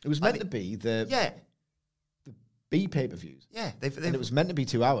something. It was meant to be the B pay-per-views. Yeah. And it was meant to be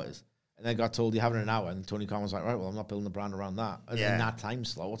 2 hours. And then got told you're having an hour. And Tony Khan was like, right, well, I'm not building the brand around that. And in that time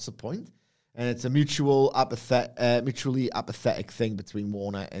slot, what's the point? And it's a mutually apathetic thing between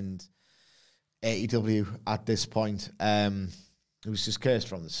Warner and AEW at this point. It was just cursed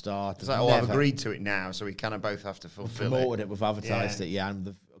from the start. It's like, I've agreed to it now, so we kind of both have to fulfill it. We've promoted it, we've advertised it, and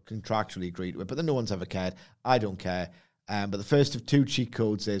they've contractually agreed to it. But then no one's ever cared. I don't care. But the first of 2 cheat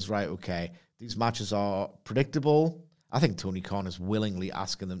codes is, right, okay, these matches are predictable. I think Tony Khan is willingly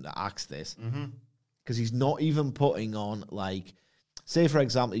asking them to axe this. Because he's not even putting on, like, say, for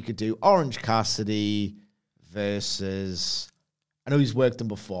example, you could do Orange Cassidy versus, I know he's worked them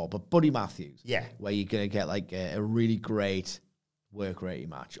before, but Buddy Matthews. Yeah. Where you're going to get, like, a really great work rate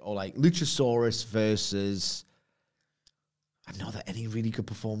match. Or, like, Luchasaurus versus, I don't know that any really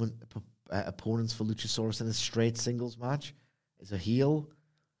good opponents for Luchasaurus in a straight singles match is a heel.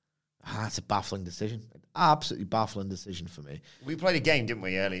 It's a baffling decision. An absolutely baffling decision for me. We played a game, didn't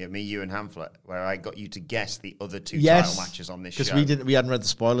we, earlier, me, you, and Hamflet, where I got you to guess the other 2 title matches on this show. Because we hadn't read the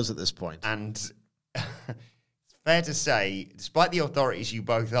spoilers at this point. And it's fair to say, despite the authorities you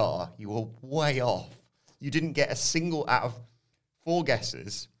both are, you were way off. You didn't get a single out of 4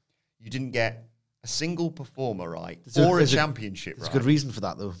 guesses. you didn't get a single performer right There's a championship There's right. a good reason for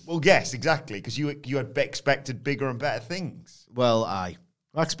that, though. Well, yes, exactly, because you had expected bigger and better things. Well, I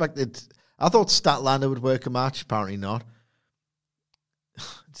thought Statlander would work a match. Apparently not.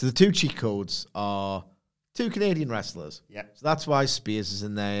 So the two cheat codes are two Canadian wrestlers. Yeah. So that's why Spears is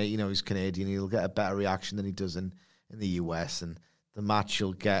in there. You know, he's Canadian. He'll get a better reaction than he does in the US. And the match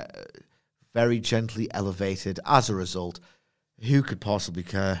will get very gently elevated as a result. Who could possibly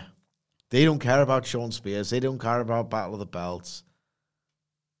care? They don't care about Shawn Spears. They don't care about Battle of the Belts.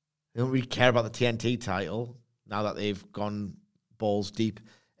 They don't really care about the TNT title now that they've gone balls deep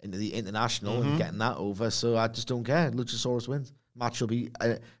into the international and getting that over. So I just don't care. Luchasaurus wins. Match will be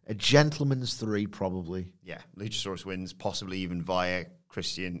a gentleman's 3, probably. Yeah, Luchasaurus wins, possibly even via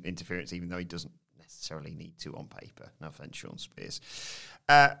Christian interference, even though he doesn't necessarily need to on paper. No offense, Shawn Spears.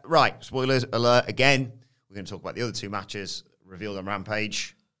 Right, spoilers alert again. We're going to talk about the other two matches revealed on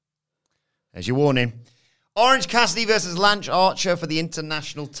Rampage. There's your warning. Orange Cassidy versus Lance Archer for the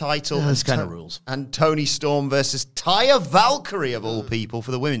international title. Those kind of rules. And Tony Storm versus Taya Valkyrie, of all people,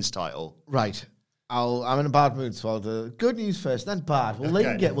 for the women's title. Right. I'm in a bad mood, so I'll do good news first, then bad. We'll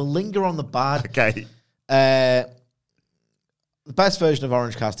linger on the bad. Okay. The best version of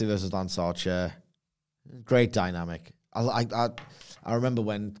Orange Cassidy versus Lance Archer. Great dynamic. I remember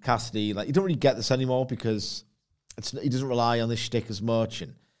when Cassidy, you don't really get this anymore because he doesn't rely on this shtick as much,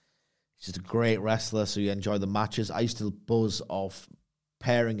 and he's just a great wrestler, so you enjoy the matches. I used to buzz off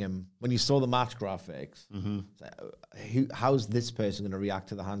pairing him. When you saw the match graphics, how's this person going to react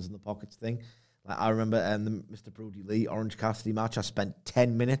to the hands in the pockets thing? I remember the Mr. Brody Lee Orange Cassidy match. I spent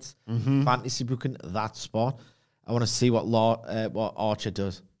 10 minutes fantasy booking that spot. I want to see what Archer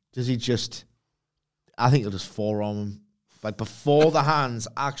does. Does he just... I think he'll just forearm him. Before the hands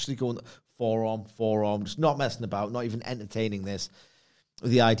actually going forearm, just not messing about, not even entertaining this.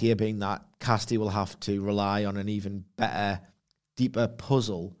 The idea being that Cassidy will have to rely on an even better, deeper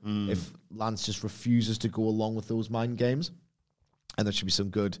puzzle if Lance just refuses to go along with those mind games. And there should be some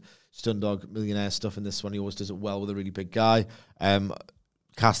good Stundog millionaire stuff in this one. He always does it well with a really big guy.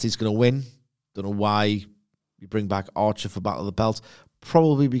 Cassidy's going to win. Don't know why you bring back Archer for Battle of the Belts.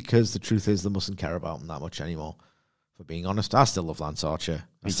 Probably because the truth is they mustn't care about him that much anymore. For being honest, I still love Lance Archer.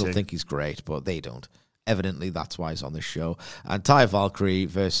 I still think he's great, but they don't. Evidently, that's why he's on this show. And Taya Valkyrie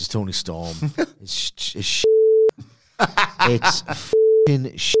versus Tony Storm is it's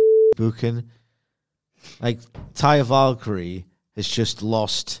fucking booking. Taya Valkyrie has just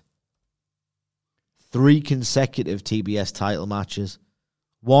lost 3 consecutive TBS title matches.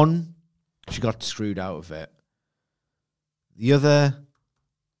 One, she got screwed out of it. The other,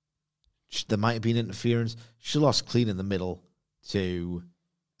 there might have been interference. She lost clean in the middle to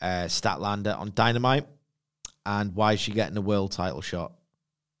Statlander on Dynamite. And why is she getting a world title shot?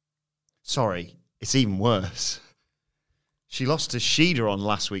 Sorry, it's even worse. She lost to Shida on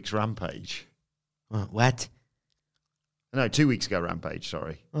last week's Rampage. What? No, 2 weeks ago, Rampage,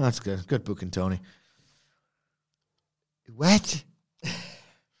 sorry. Oh, that's good. Good booking, Tony. What?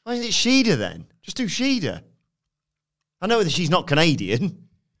 Why isn't it Shida then? Just do Shida. I know that she's not Canadian,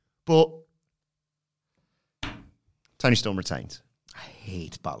 but Tony Storm retains. I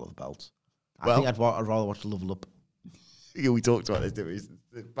hate Battle of the Belts. Well, I think I'd rather watch Level Up. We talked about this, didn't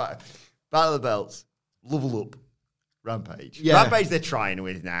we? Battle of the Belts, Level Up, Rampage. Yeah. Rampage they're trying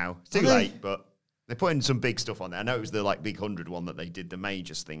with now. It's too late, but they're putting some big stuff on there. I know it was the Big 100 one that they did the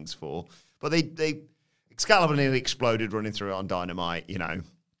majors things for, but they Excalibur nearly exploded running through it on Dynamite,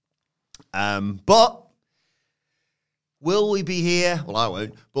 But will we be here? Well, I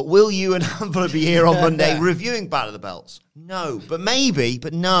won't. But will you and Amber be here on Monday reviewing Battle of the Belts? No. But maybe,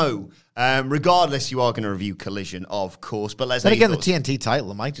 but no. Regardless, you are going to review Collision, of course. But let's... Then again, the TNT title,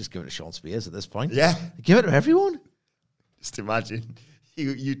 I might just give it to Shawn Spears at this point. Yeah. Give it to everyone. Just imagine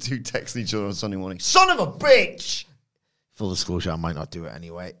you two texting each other on Sunday morning. Son of a bitch! Full disclosure, I might not do it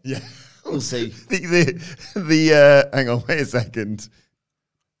anyway. Yeah. We'll see. Hang on, wait a second.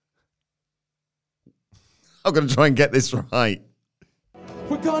 I'm going to try and get this right.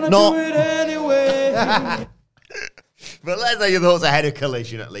 We're going to do it anyway. But let's know your thoughts ahead of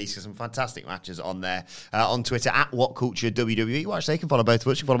Collision, at least. There's some fantastic matches on there. On Twitter, at WhatCultureWWE. Well, actually, you can follow both of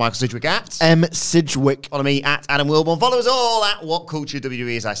us. You can follow Michael Sidgwick at Sidgwick. Follow me at Adam Wilborn. Follow us all at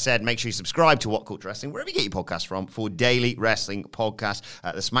WhatCultureWWE, as I said. Make sure you subscribe to What Culture Wrestling, wherever you get your podcasts from, for daily wrestling podcasts.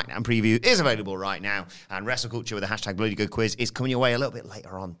 The SmackDown preview is available right now. And Wrestle Culture with the hashtag Bloody Good Quiz is coming your way a little bit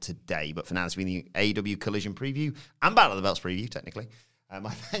later on today. But for now, it's been the AEW Collision preview and Battle of the Belts preview, technically. My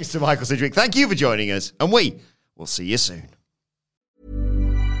thanks to Michael Sidgwick. Thank you for joining us. And we'll see you soon.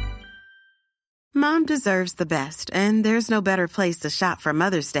 Mom deserves the best, and there's no better place to shop for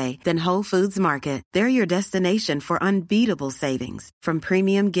Mother's Day than Whole Foods Market. They're your destination for unbeatable savings, from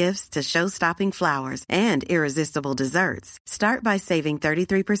premium gifts to show-stopping flowers and irresistible desserts. Start by saving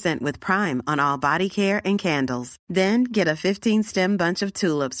 33% with Prime on all body care and candles. Then get a 15-stem bunch of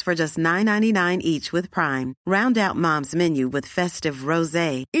tulips for just $9.99 each with Prime. Round out Mom's menu with festive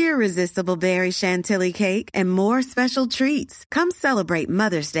rosé, irresistible berry chantilly cake, and more special treats. Come celebrate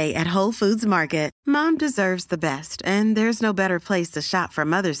Mother's Day at Whole Foods Market. Mom deserves the best, and there's no better place to shop for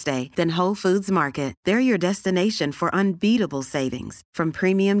Mother's Day than Whole Foods Market. They're your destination for unbeatable savings, from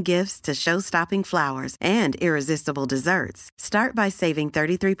premium gifts to show-stopping flowers and irresistible desserts. Start by saving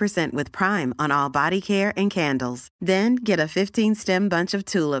 33% with Prime on all body care and candles. Then get a 15-stem bunch of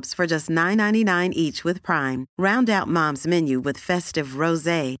tulips for just $9.99 each with Prime. Round out Mom's menu with festive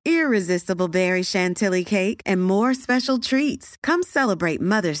rosé, irresistible berry chantilly cake, and more special treats. Come celebrate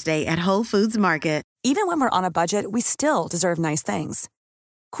Mother's Day at Whole Foods Market. Even when we're on a budget, we still deserve nice things.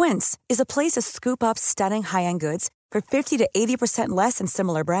 Quince is a place to scoop up stunning high-end goods for 50 to 80% less than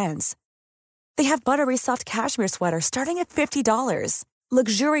similar brands. They have buttery soft cashmere sweaters starting at $50,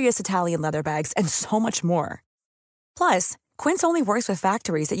 luxurious Italian leather bags, and so much more. Plus, Quince only works with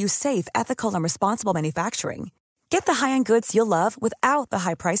factories that use safe, ethical, and responsible manufacturing. Get the high-end goods you'll love without the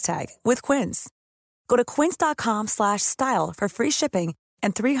high price tag with Quince. Go to quince.com/style for free shipping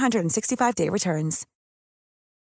and 365-day returns.